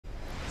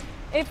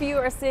If you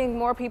are seeing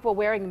more people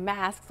wearing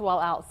masks while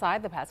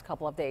outside the past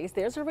couple of days,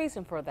 there's a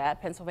reason for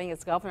that.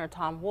 Pennsylvania's Governor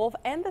Tom Wolf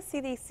and the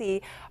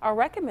CDC are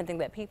recommending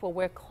that people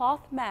wear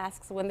cloth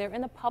masks when they're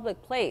in a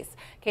public place.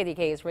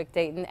 KDKA's Rick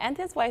Dayton and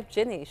his wife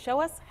Jenny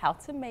show us how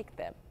to make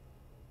them.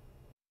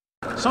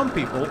 Some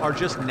people are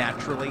just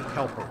naturally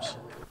helpers.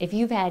 If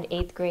you've had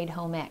 8th grade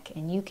home ec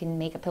and you can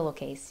make a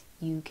pillowcase,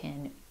 you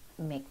can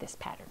make this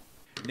pattern.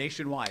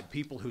 Nationwide,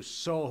 people who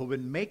sew have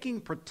been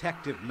making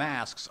protective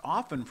masks,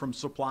 often from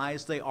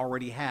supplies they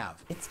already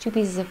have. It's 2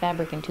 pieces of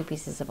fabric and 2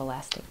 pieces of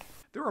elastic.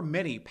 There are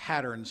many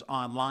patterns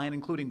online,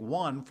 including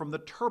one from the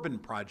Turban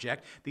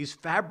Project. These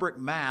fabric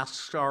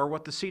masks are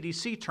what the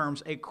CDC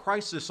terms a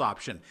crisis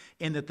option,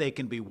 in that they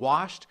can be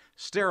washed,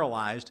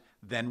 sterilized,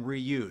 then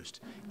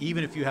reused.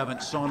 Even if you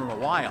haven't sewn in a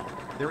while,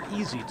 they're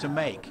easy to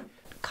make.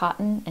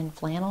 Cotton and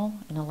flannel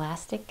and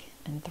elastic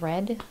and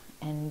thread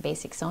and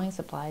basic sewing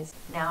supplies.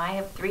 Now I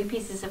have 3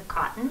 pieces of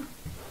cotton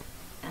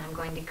and I'm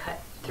going to cut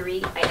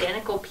 3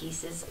 identical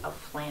pieces of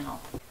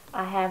flannel.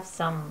 I have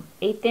some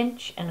 1/8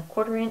 inch and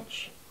 1/4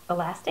 inch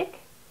elastic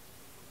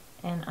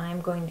and I'm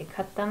going to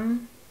cut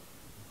them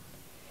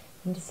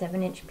into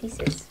 7-inch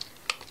pieces.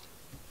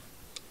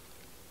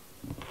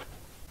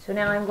 So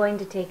now I'm going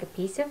to take a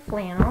piece of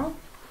flannel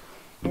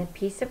and a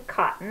piece of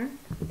cotton,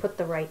 put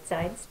the right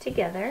sides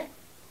together,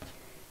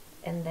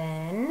 and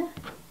then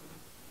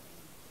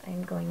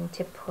I'm going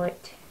to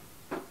put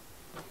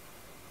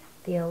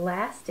the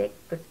elastic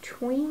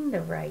between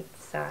the right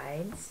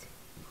sides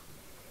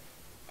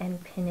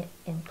and pin it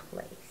in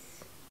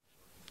place.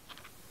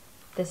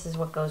 This is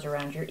what goes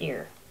around your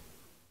ear.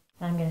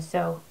 I'm going to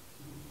sew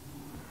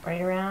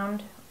right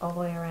around, all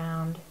the way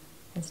around,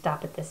 and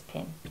stop at this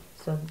pin.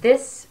 So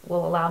this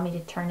will allow me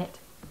to turn it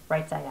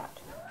right side out.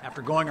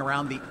 After going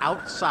around the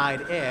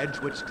outside edge,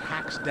 which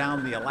tacks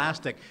down the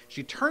elastic,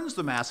 she turns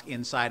the mask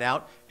inside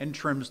out and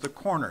trims the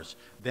corners.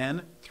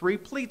 Then 3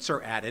 pleats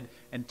are added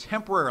and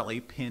temporarily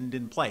pinned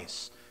in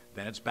place.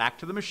 Then it's back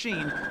to the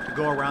machine to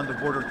go around the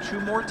border 2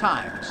 more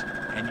times,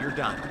 and you're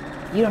done.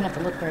 You don't have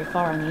to look very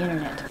far on the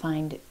internet to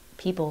find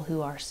people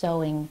who are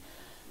sewing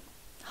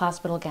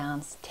hospital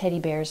gowns, teddy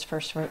bears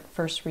for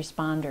first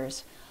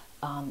responders,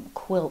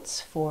 quilts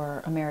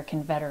for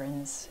American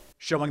veterans.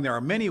 Showing there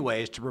are many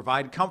ways to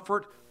provide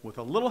comfort with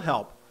a little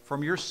help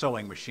from your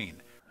sewing machine.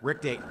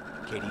 Rick Dayton,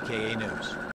 KDKA News.